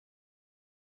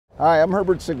Hi, I'm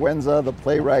Herbert Siguenza, the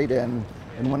playwright and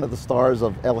one of the stars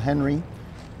of El Henry.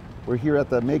 We're here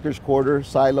at the Maker's Quarter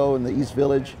Silo in the East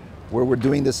Village, where we're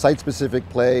doing this site-specific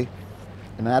play,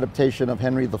 an adaptation of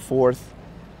Henry IV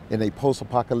in a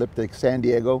post-apocalyptic San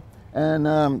Diego.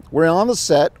 And we're on the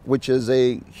set, which is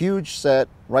a huge set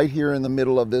right here in the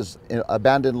middle of this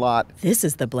abandoned lot. This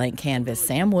is the blank canvas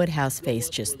Sam Woodhouse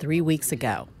faced just 3 weeks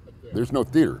ago. There's no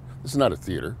theater. This is not a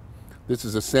theater. This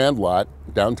is a sand lot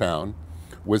downtown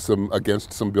with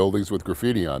against some buildings with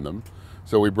graffiti on them.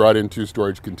 So we brought in 2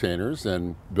 storage containers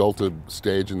and built a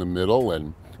stage in the middle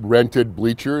and rented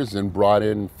bleachers and brought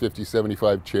in 50,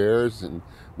 75 chairs, and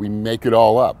we make it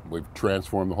all up. We've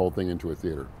transformed the whole thing into a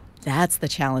theater. That's the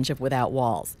challenge of Without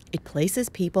Walls. It places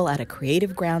people at a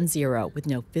creative ground zero with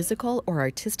no physical or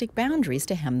artistic boundaries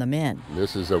to hem them in.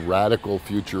 This is a radical,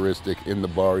 futuristic, in the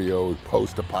barrio,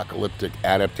 post-apocalyptic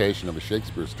adaptation of a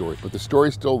Shakespeare story. But the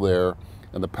story's still there,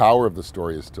 and the power of the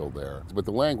story is still there. But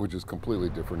the language is completely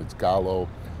different. It's Gallo.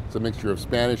 It's a mixture of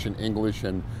Spanish and English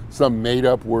and some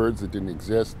made-up words that didn't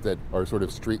exist that are sort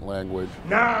of street language.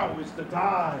 Now is the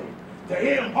time to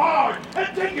hit 'em hard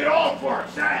and take it all for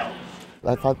ourselves.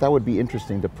 I thought that would be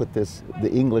interesting to put the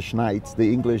English knights,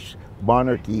 the English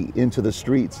monarchy into the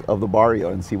streets of the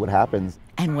barrio and see what happens.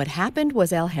 And what happened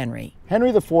was El Henry. Henry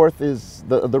IV is,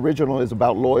 the original is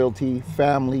about loyalty,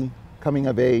 family, coming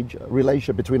of age, a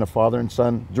relationship between a father and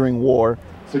son during war.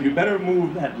 So you better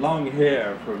move that long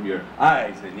hair from your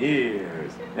eyes and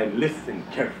ears and listen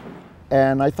carefully.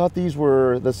 And I thought these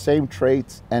were the same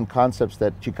traits and concepts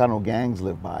that Chicano gangs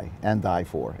live by and die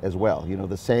for as well. You know,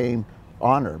 the same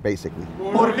honor, basically.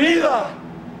 Por vida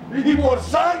y por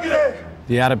sangre.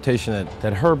 The adaptation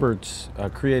that Herbert's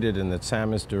created and that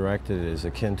Sam has directed is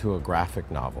akin to a graphic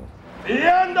novel. The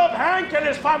end of Hank and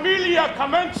his familia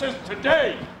commences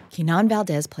today. Kenan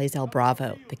Valdez plays El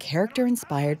Bravo, the character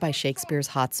inspired by Shakespeare's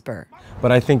Hotspur. But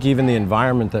I think even the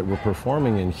environment that we're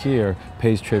performing in here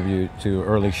pays tribute to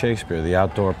early Shakespeare. The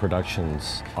outdoor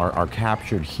productions are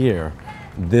captured here.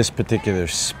 This particular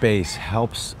space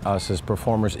helps us as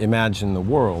performers imagine the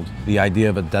world. The idea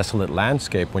of a desolate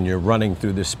landscape, when you're running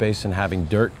through this space and having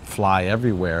dirt fly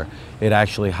everywhere, it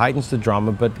actually heightens the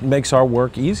drama but makes our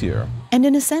work easier. And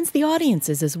in a sense, the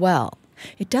audiences as well.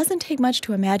 It doesn't take much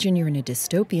to imagine you're in a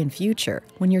dystopian future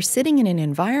when you're sitting in an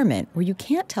environment where you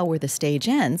can't tell where the stage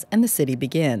ends and the city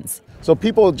begins. So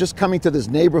people just coming to this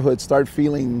neighborhood start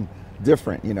feeling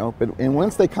different, you know, and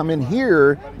once they come in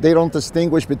here, they don't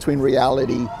distinguish between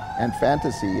reality and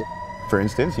fantasy. For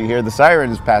instance, you hear the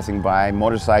sirens passing by,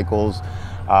 motorcycles,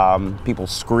 people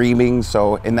screaming,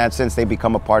 so in that sense they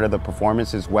become a part of the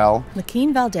performance as well.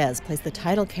 Kenan Valdez plays the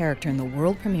title character in the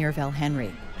world premiere of El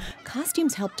Henry.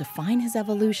 Costumes help define his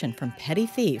evolution from petty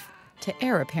thief to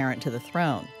heir apparent to the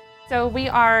throne. So we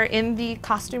are in the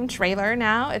costume trailer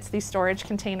now. It's the storage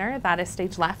container that is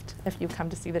stage left. If you come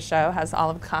to see the show, has all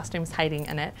of the costumes hiding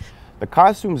in it. The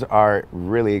costumes are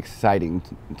really exciting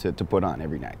to put on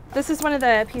every night. This is one of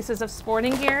the pieces of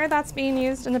sporting gear that's being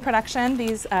used in the production.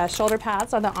 These shoulder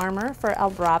pads are the armor for El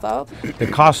Bravo. The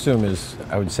costume is,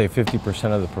 I would say,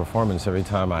 50% of the performance. Every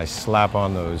time I slap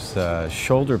on those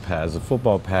shoulder pads, the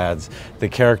football pads, the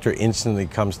character instantly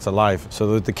comes to life. So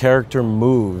that the character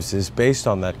moves is based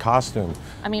on that costume.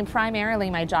 I mean, primarily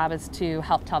my job is to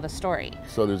help tell the story.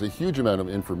 So there's a huge amount of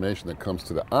information that comes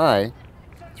to the eye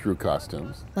through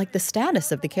costumes. Like the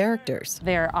status of the characters.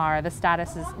 There are the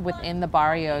statuses within the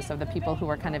barrios of the people who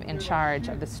are kind of in charge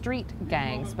of the street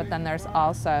gangs, but then there's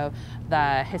also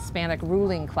the Hispanic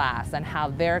ruling class and how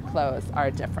their clothes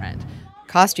are different.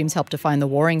 Costumes help define the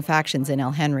warring factions in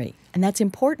El Henry, and that's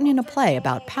important in a play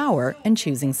about power and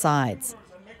choosing sides.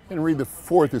 Henry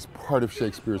IV is part of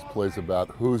Shakespeare's plays about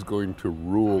who's going to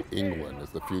rule England as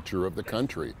the future of the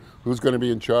country. Who's going to be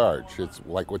in charge? It's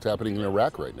like what's happening in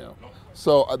Iraq right now.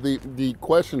 So the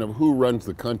question of who runs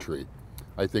the country,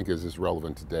 I think, is as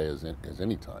relevant today as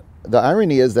any time. The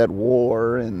irony is that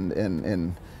war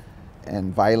and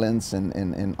violence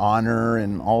and honor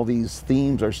and all these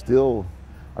themes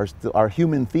are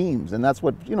human themes, and that's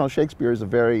what, you know, Shakespeare is a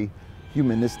very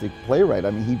humanistic playwright.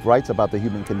 I mean, he writes about the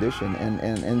human condition,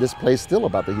 and this play is still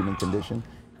about the human condition.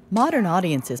 Modern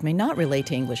audiences may not relate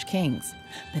to English kings,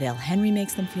 but El Henry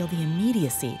makes them feel the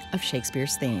immediacy of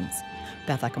Shakespeare's themes.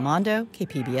 Beth Accomando,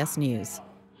 KPBS News.